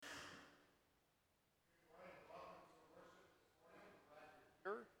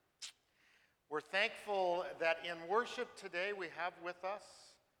We're thankful that in worship today we have with us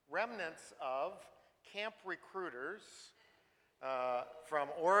remnants of camp recruiters from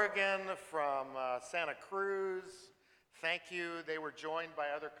Oregon, from Santa Cruz. Thank you. They were joined by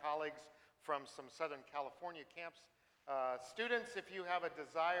other colleagues from some Southern California camps. Students, if you have a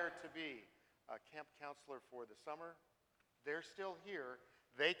desire to be a camp counselor for the summer, they're still here.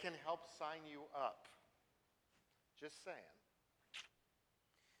 They can help sign you up. Just saying.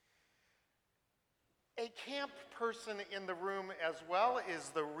 A camp person in the room as well is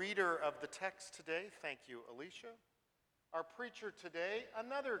the reader of the text today. Thank you, Alicia. Our preacher today,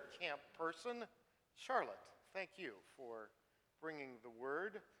 another camp person, Charlotte. Thank you for bringing the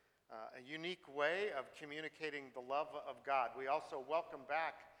word, a unique way of communicating the love of God. We also welcome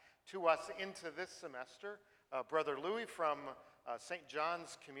back to us into this semester Brother Louis from St.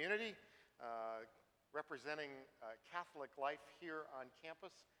 John's Community, representing Catholic life here on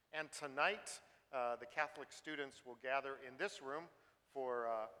campus. And tonight, the Catholic students will gather in this room for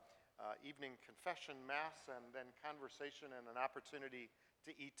evening confession, mass, and then conversation and an opportunity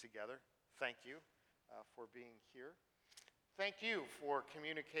to eat together. Thank you for being here. Thank you for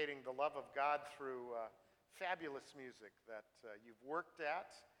communicating the love of God through fabulous music that you've worked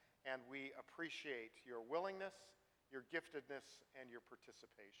at, and we appreciate your willingness, your giftedness, and your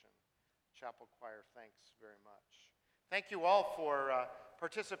participation. Chapel Choir, thanks very much. Thank you all for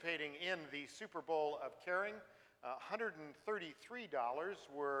participating in the Super Bowl of Caring. $133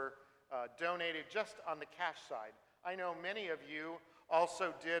 were donated just on the cash side. I know many of you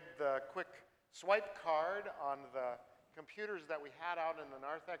also did the quick swipe card on the computers that we had out in the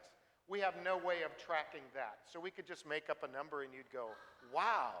narthex. We have no way of tracking that. So we could just make up a number and you'd go,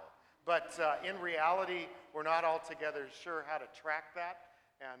 wow. But in reality, we're not altogether sure how to track that.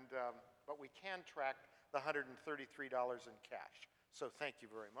 But we can track the $133 in cash. So thank you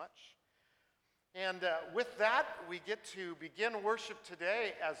very much. And with that, we get to begin worship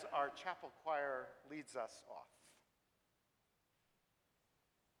today as our chapel choir leads us off.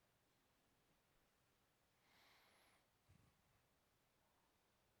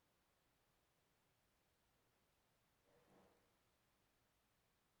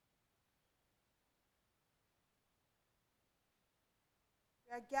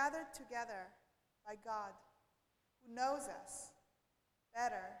 We are gathered together by God, who knows us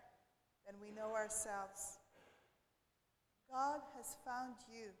better than we know ourselves. God has found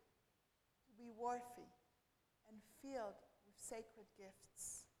you to be worthy and filled with sacred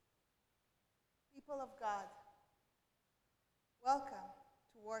gifts. People of God, welcome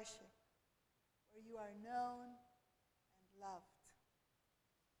to worship, where you are known and loved.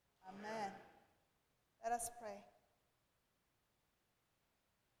 Amen. Let us pray.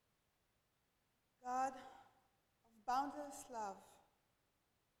 God of boundless love,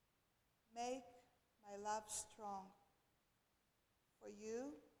 make my love strong for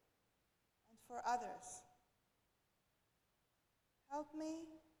you and for others. Help me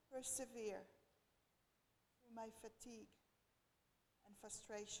persevere through my fatigue and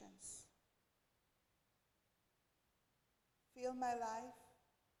frustrations. Fill my life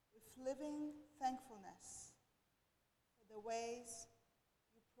with living thankfulness for the ways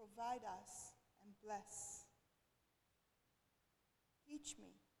you provide us and bless. Teach me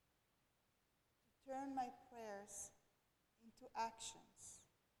to turn my prayers into actions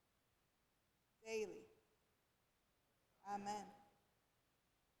daily. Amen.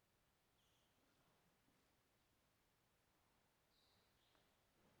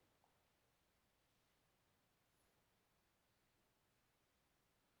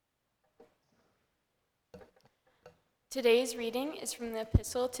 Today's reading is from the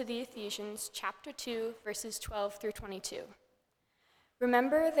Epistle to the Ephesians, chapter 2, verses 12 through 22.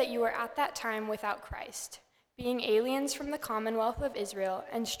 Remember that you were at that time without Christ, being aliens from the commonwealth of Israel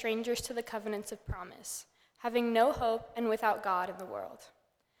and strangers to the covenants of promise, having no hope and without God in the world.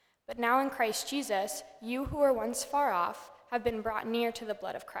 But now in Christ Jesus, you who were once far off have been brought near to the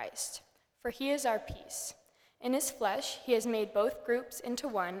blood of Christ, for he is our peace. In his flesh he has made both groups into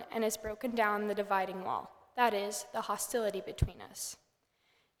one and has broken down the dividing wall, that is, the hostility between us.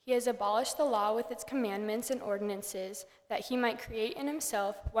 He has abolished the law with its commandments and ordinances, that he might create in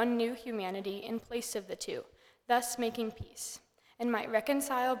himself one new humanity in place of the two, thus making peace, and might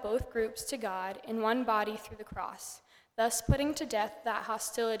reconcile both groups to God in one body through the cross, thus putting to death that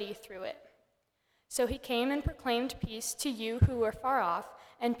hostility through it. So he came and proclaimed peace to you who were far off,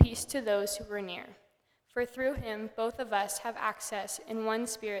 and peace to those who were near. For through him both of us have access in one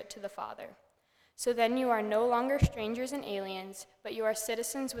Spirit to the Father. So then you are no longer strangers and aliens, but you are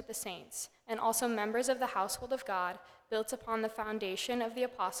citizens with the saints, and also members of the household of God, built upon the foundation of the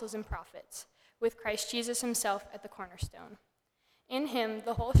apostles and prophets, with Christ Jesus himself at the cornerstone. In him,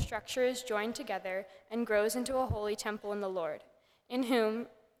 the whole structure is joined together and grows into a holy temple in the Lord, in whom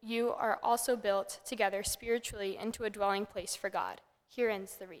you are also built together spiritually into a dwelling place for God. Here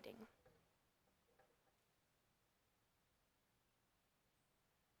ends the reading.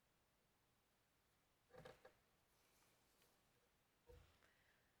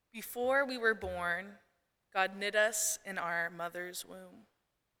 Before we were born, God knit us in our mother's womb.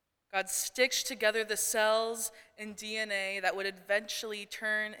 God stitched together the cells and DNA that would eventually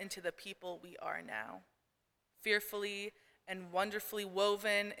turn into the people we are now, fearfully and wonderfully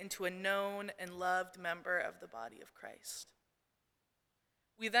woven into a known and loved member of the body of Christ.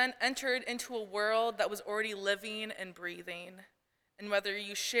 We then entered into a world that was already living and breathing, and whether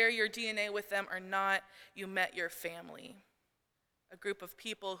you share your DNA with them or not, you met your family, a group of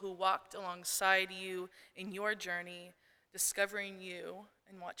people who walked alongside you in your journey, discovering you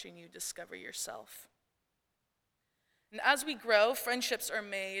and watching you discover yourself. And as we grow, friendships are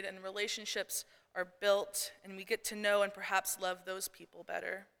made and relationships are built, and we get to know and perhaps love those people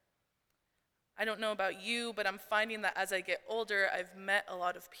better. I don't know about you, but I'm finding that as I get older, I've met a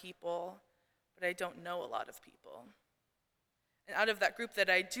lot of people, but I don't know a lot of people. And out of that group that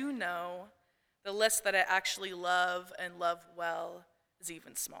I do know, the list that I actually love and love well is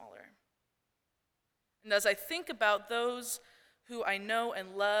even smaller. And as I think about those who I know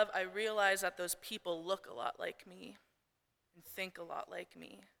and love, I realize that those people look a lot like me and think a lot like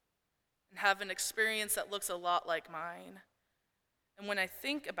me and have an experience that looks a lot like mine. And when I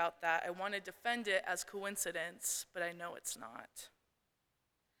think about that, I want to defend it as coincidence, but I know it's not.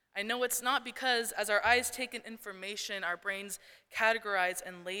 I know it's not because as our eyes take in information, our brains categorize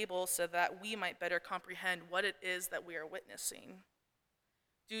and label so that we might better comprehend what it is that we are witnessing.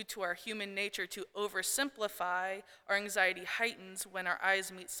 Due to our human nature to oversimplify, our anxiety heightens when our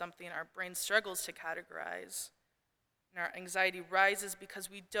eyes meet something our brain struggles to categorize. And our anxiety rises because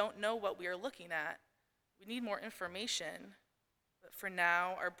we don't know what we are looking at. We need more information. But for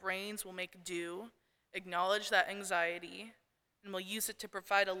now, our brains will make do, acknowledge that anxiety, and will use it to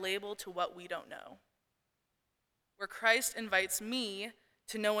provide a label to what we don't know. Where Christ invites me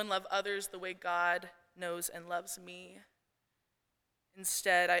to know and love others the way God knows and loves me.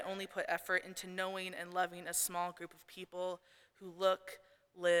 Instead, I only put effort into knowing and loving a small group of people who look,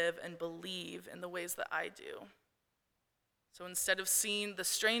 live, and believe in the ways that I do. So instead of seeing the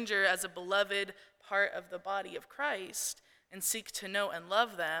stranger as a beloved part of the body of Christ and seek to know and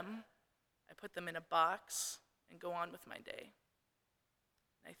love them, I put them in a box and go on with my day.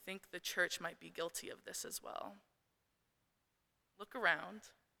 I think the church might be guilty of this as well. Look around.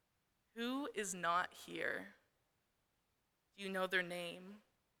 Who is not here? Do you know their name?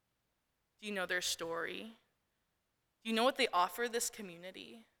 Do you know their story? Do you know what they offer this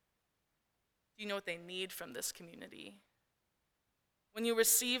community? Do you know what they need from this community? When you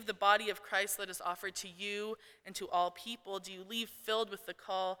receive the body of Christ that is offered to you and to all people, do you leave filled with the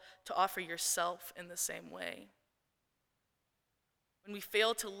call to offer yourself in the same way? When we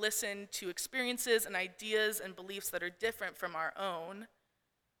fail to listen to experiences and ideas and beliefs that are different from our own,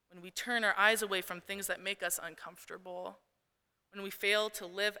 when we turn our eyes away from things that make us uncomfortable, when we fail to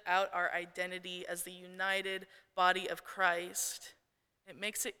live out our identity as the united body of Christ, it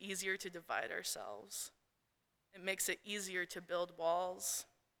makes it easier to divide ourselves. It makes it easier to build walls.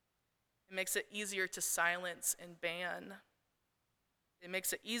 It makes it easier to silence and ban. It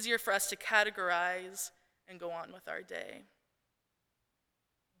makes it easier for us to categorize and go on with our day.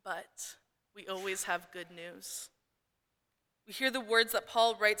 But we always have good news. We hear the words that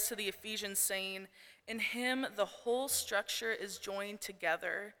Paul writes to the Ephesians saying, "In him the whole structure is joined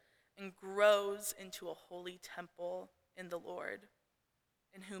together and grows into a holy temple in the Lord,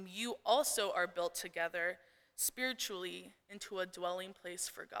 in whom you also are built together spiritually into a dwelling place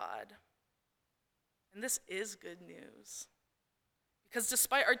for God." And this is good news. Because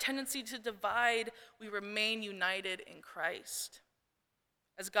despite our tendency to divide, we remain united in Christ.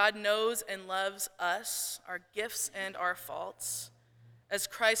 As God knows and loves us, our gifts and our faults, as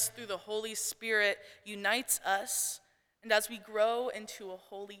Christ through the Holy Spirit unites us, and as we grow into a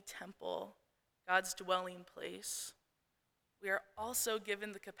holy temple, God's dwelling place, we are also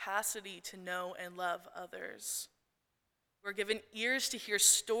given the capacity to know and love others. We're given ears to hear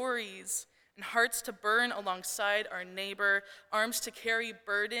stories and hearts to burn alongside our neighbor, arms to carry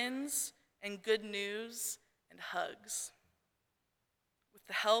burdens and good news and hugs. With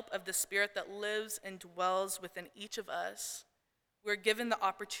the help of the Spirit that lives and dwells within each of us, we're given the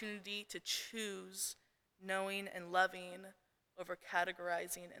opportunity to choose knowing and loving over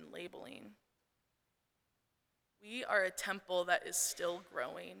categorizing and labeling. We are a temple that is still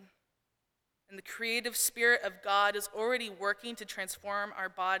growing. And the creative spirit of God is already working to transform our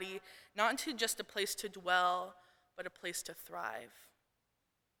body, not into just a place to dwell, but a place to thrive.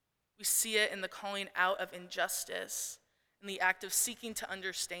 We see it in the calling out of injustice, in the act of seeking to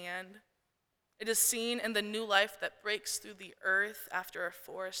understand. It is seen in the new life that breaks through the earth after a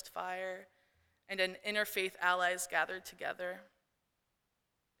forest fire, and in interfaith allies gathered together.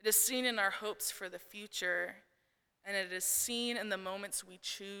 It is seen in our hopes for the future, and it is seen in the moments we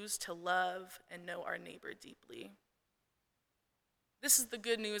choose to love and know our neighbor deeply. This is the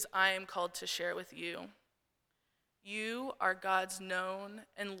good news I am called to share with you. You are God's known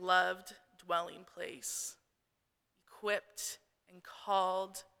and loved dwelling place, equipped and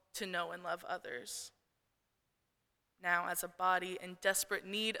called to know and love others. Now, as a body in desperate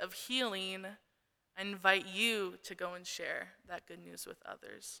need of healing, I invite you to go and share that good news with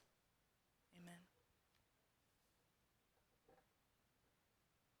others. Amen.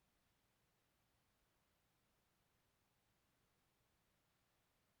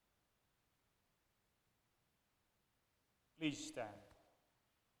 Please stand.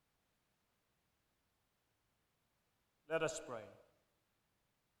 Let us pray.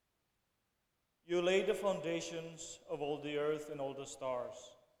 You laid the foundations of all the earth and all the stars.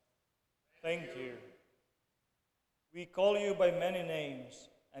 Thank you. We call you by many names,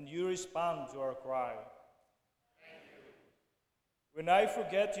 and you respond to our cry. Thank you. When I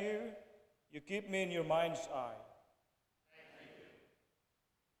forget you, you keep me in your mind's eye. Thank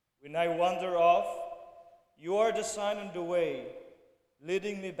you. When I wander off, you are the sign on the way,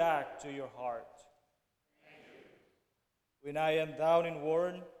 leading me back to your heart. Thank you. When I am down and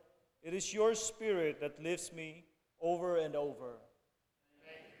worn, it is your spirit that lifts me over and over.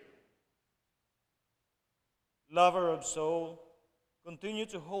 Thank you. Lover of soul, continue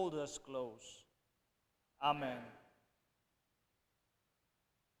to hold us close. Amen.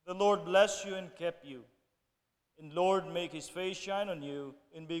 The Lord bless you and keep you. And Lord, make his face shine on you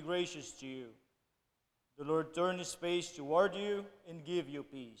and be gracious to you. The Lord turn his face toward you and give you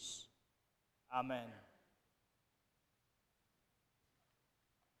peace. Amen.